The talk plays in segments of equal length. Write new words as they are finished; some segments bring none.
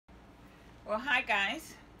Well, hi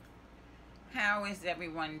guys. How is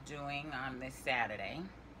everyone doing on this Saturday?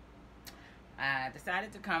 I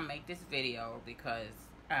decided to come make this video because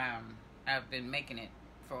I've been making it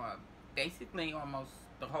for basically almost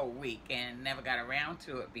the whole week and never got around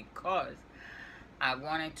to it because I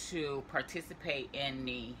wanted to participate in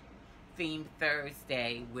the Theme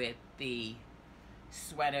Thursday with the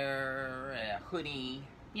sweater, hoodie,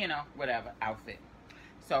 you know, whatever outfit.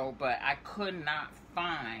 So, but I could not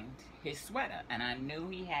find his sweater, and I knew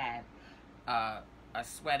he had a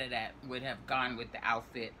sweater that would have gone with the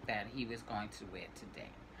outfit that he was going to wear today.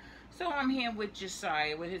 So I'm here with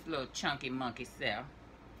Josiah with his little chunky monkey self,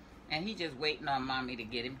 and he just waiting on mommy to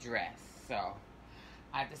get him dressed. So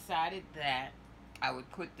I decided that I would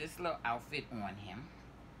put this little outfit on him,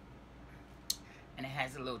 and it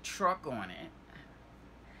has a little truck on it,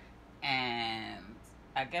 and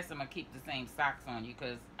I guess I'm going to keep the same socks on you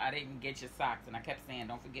because I didn't get your socks. And I kept saying,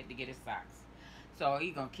 don't forget to get his socks. So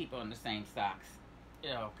he's going to keep on the same socks.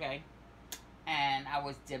 Yeah, okay? And I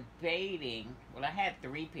was debating. Well, I had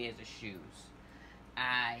 3 pairs of shoes.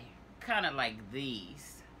 I kind of like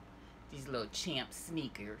these little champ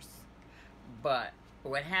sneakers. But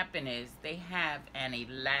what happened is they have an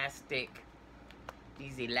elastic,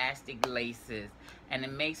 these elastic laces. And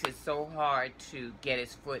it makes it so hard to get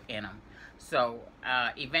his foot in them. So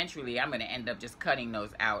eventually I'm going to end up just cutting those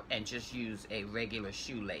out and just use a regular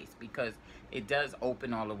shoelace because it does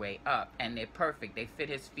open all the way up and they're perfect. They fit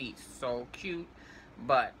his feet so cute,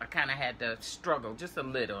 but I kind of had to struggle just a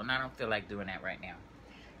little, and I don't feel like doing that right now.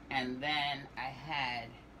 And then I had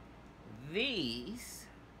these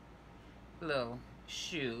little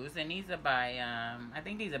shoes, and these are by I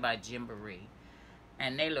think these are by Gymboree,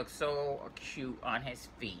 and they look so cute on his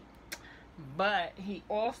feet. But he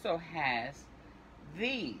also has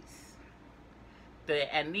these.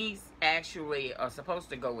 And these actually are supposed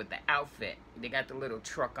to go with the outfit. They got the little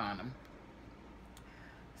truck on them.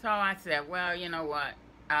 So I said, well, you know what?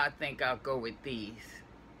 I think I'll go with these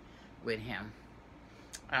with him.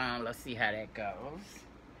 Let's see how that goes.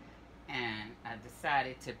 And I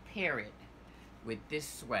decided to pair it with this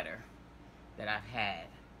sweater that I've had.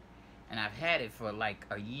 And I've had it for like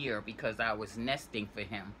a year because I was nesting for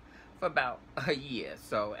him for about a year.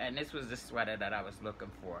 So, and this was the sweater that I was looking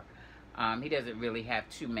for. He doesn't really have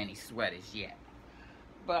too many sweaters yet,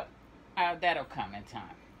 but that'll come in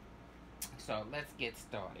time. So let's get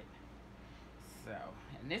started. So,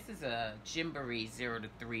 and this is a Gymboree 0 to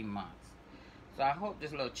 3 months. So I hope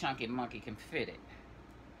this little chunky monkey can fit it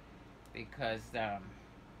because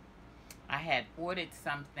I had ordered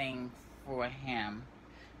something for him,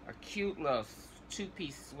 a cute little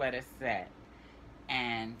 2-piece sweater set,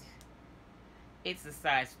 and it's a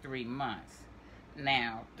size 3 months.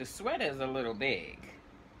 Now, the sweater is a little big,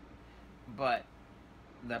 but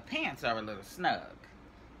the pants are a little snug.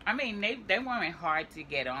 I mean, they weren't hard to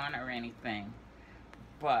get on or anything,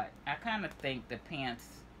 but I kind of think the pants,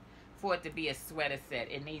 for it to be a sweater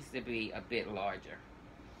set, it needs to be a bit larger.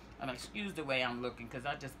 And excuse the way I'm looking, because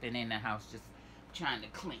I've just been in the house just trying to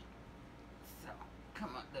clean. So,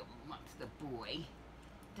 come on, little monster boy.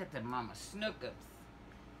 That's the mama snookums.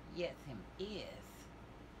 Yes, him is.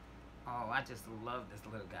 Oh, I just love this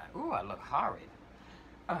little guy. Ooh, I look horrid.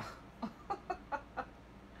 Oh.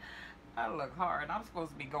 I look horrid. I'm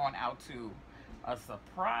supposed to be going out to a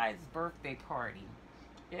surprise birthday party.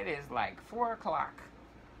 It is like 4 o'clock,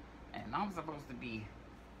 and I'm supposed to be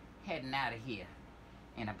heading out of here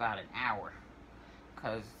in about an hour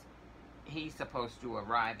because he's supposed to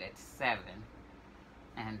arrive at 7,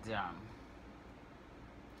 and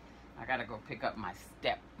I gotta go pick up my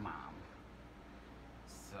stepmom.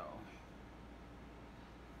 So,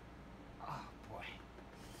 oh boy,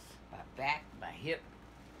 my back, my hip,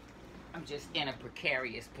 I'm just in a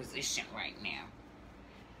precarious position right now.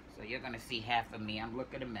 So you're gonna see half of me. I'm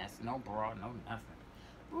looking a mess. No bra, no nothing.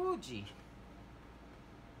 Ooh, gee.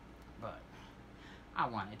 But I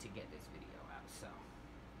wanted to get this video out, so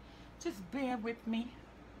just bear with me.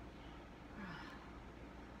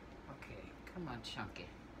 Okay, come on, chunky.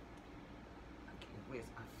 Okay, where's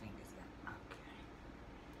my fingers at? Okay.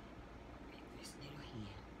 Make this little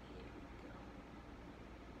hand. There we go.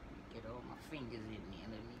 Let me get all my fingers in there.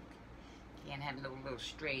 Let me. Can't have no little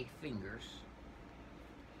stray fingers.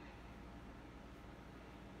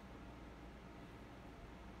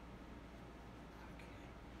 Okay.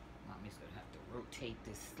 Mommy's gonna have to rotate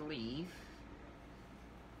this sleeve.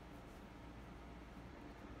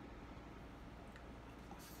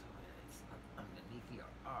 So that it's up underneath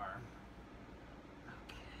your arm.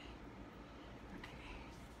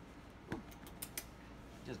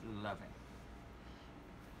 Just loving.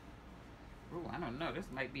 Ooh, I don't know. This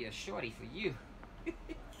might be a shorty for you. I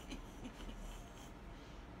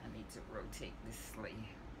need to rotate this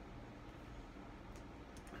sleeve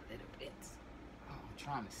a little bit. Oh, I'm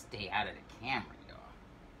trying to stay out of the camera, y'all.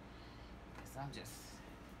 Because I'm just,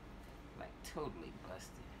 like, totally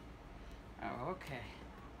busted. Oh, okay.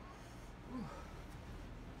 Whew.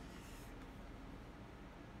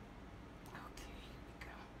 Okay, here we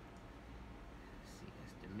go. See,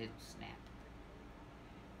 that's the middle snap.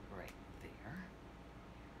 Right there.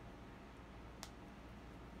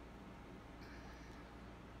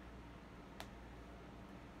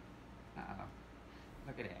 Uh-oh.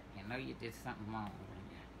 Look at that. You know you did something wrong when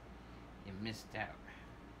you missed out.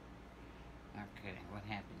 Okay, what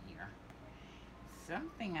happened here?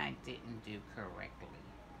 Something I didn't do correctly.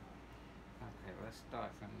 Okay, let's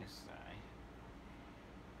start from this side.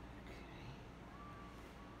 Okay.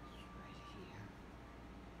 It's right here.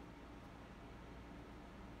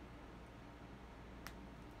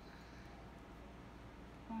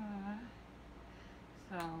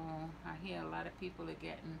 So I hear a lot of people are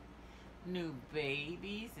getting new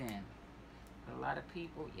babies, and a lot of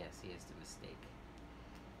people, yes, here's the mistake.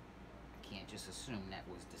 I can't just assume that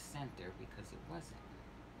was the center because it wasn't.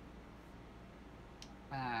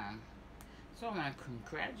 So I want to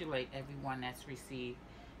congratulate everyone that's received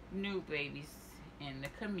new babies in the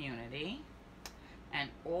community. And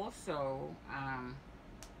also,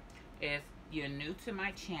 if you're new to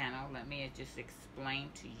my channel, let me just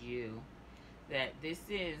explain to you that this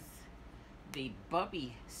is the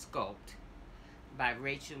Bubby Sculpt by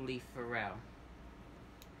Rachel Lee Farrell.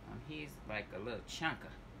 He's like a little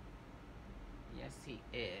chunker. Yes, he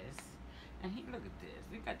is. And he, look at this.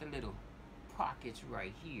 We got the little pockets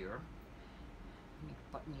right here. Let me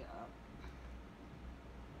button you up.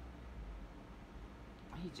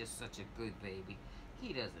 He's just such a good baby.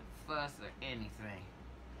 He doesn't fuss or anything.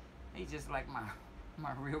 He's just like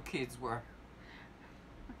my real kids were.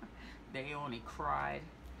 They only cried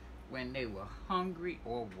when they were hungry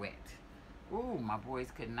or wet. Ooh, my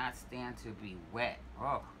boys could not stand to be wet.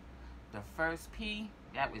 Oh, the first pee,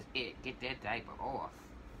 that was it. Get that diaper off.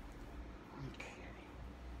 Okay.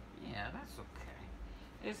 Yeah, that's okay.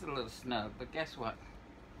 It's a little snug, but guess what?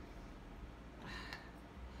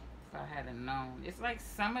 If I had known. It's like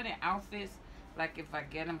some of the outfits, like if I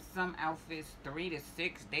get them some outfits 3 to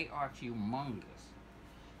 6, they are humongous.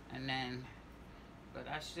 And then, but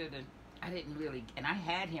I didn't really, and I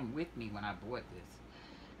had him with me when I bought this.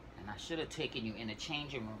 And I should have taken you in the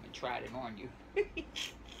changing room and tried it on you.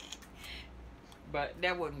 But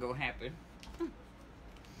that wasn't going to happen.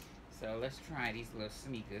 So let's try these little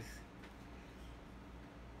sneakers.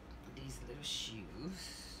 These little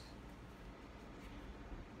shoes.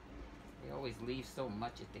 They always leave so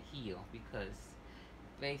much at the heel because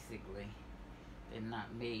basically they're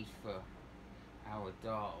not made for our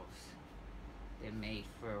dolls. They're made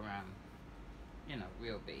for, you know,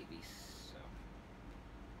 real babies. So.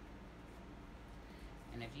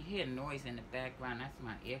 And if you hear noise in the background, that's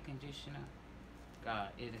my air conditioner. God,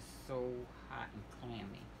 it is so hot and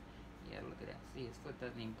clammy. Yeah, look at that. See, his foot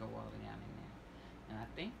doesn't even go all the way down in there. And I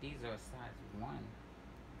think these are a size 1.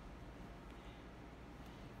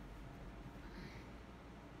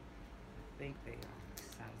 I think they are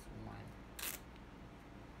size 1.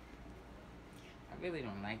 I really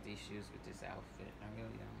don't like these shoes with this outfit. I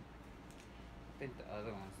really don't. I think the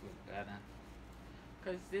other ones look better.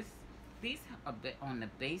 Because these are on the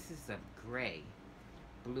basis of gray,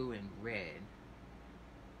 blue, and red.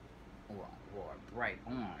 Or bright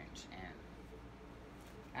orange, and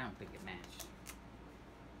I don't think it matched.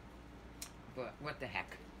 But what the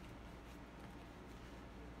heck?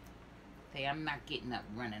 Okay, I'm not getting up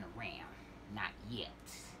running around. Not yet.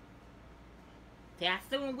 I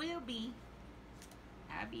soon will be.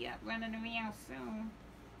 I'll be up running around soon.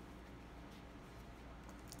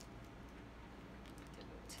 Put a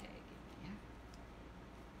little tag in there.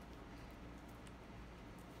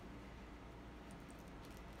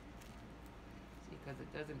 Because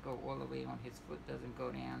it doesn't go all the way on, his foot doesn't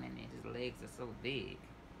go down, and his legs are so big.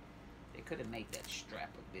 They could have made that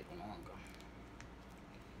strap a bit longer.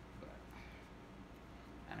 But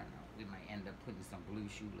I don't know. We might end up putting some blue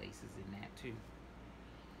shoelaces in that too.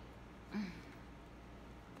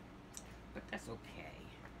 But that's okay.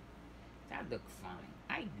 I look fine.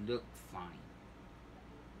 I look fine.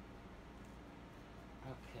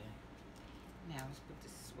 Okay. Now let's put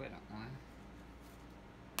this sweater on.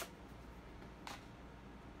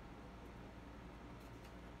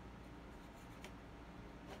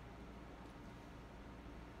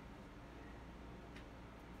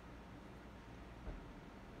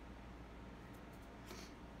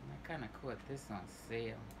 I kind of caught this on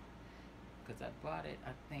sale because I bought it,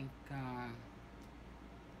 I think, I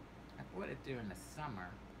bought it during the summer.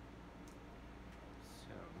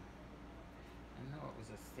 So, I know it was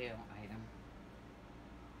a sale item.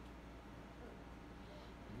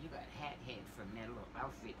 And you got hat head from that little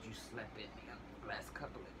outfit you slept in the last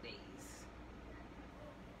couple of days.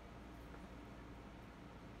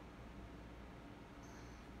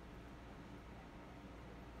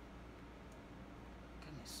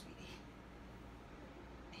 Sweetie.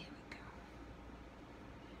 Here we go.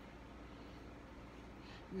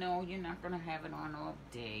 No, you're not gonna have it on all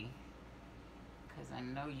day, because I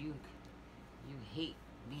know you hate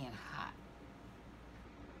being hot.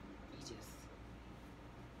 You just,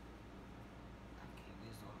 okay,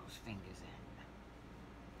 where's all those fingers at?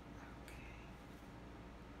 Okay.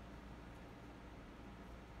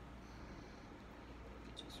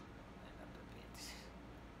 You just roll that up a bit.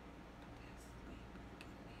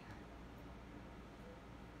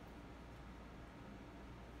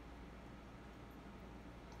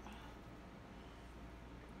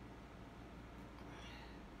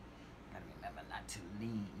 Not to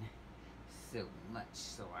lean so much,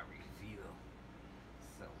 so I reveal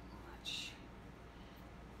so much.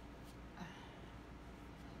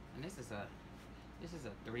 And this is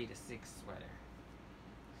a 3 to 6 sweater.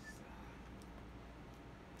 So,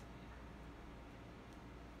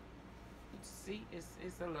 see,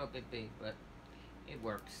 it's a little bit big, but it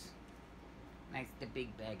works. Nice, the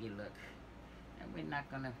big baggy look. And we're not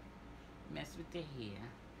gonna mess with the hair.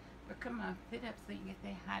 But come on, sit up so you can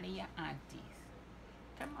say hi to your aunties.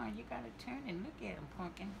 Come on, you gotta turn and look at them,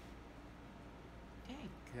 pumpkin. There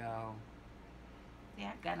you go. See,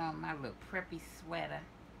 I got on my little preppy sweater.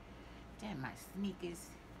 Then my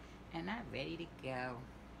sneakers. And I'm ready to go.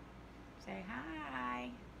 Say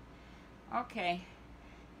hi. Okay.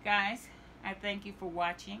 Guys, I thank you for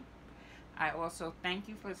watching. I also thank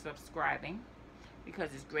you for subscribing,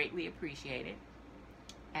 because it's greatly appreciated.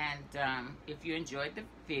 And if you enjoyed the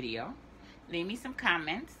video, leave me some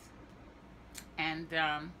comments. And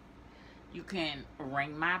you can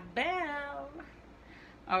ring my bell.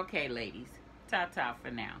 Okay, ladies. Ta-ta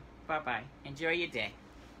for now. Bye-bye. Enjoy your day.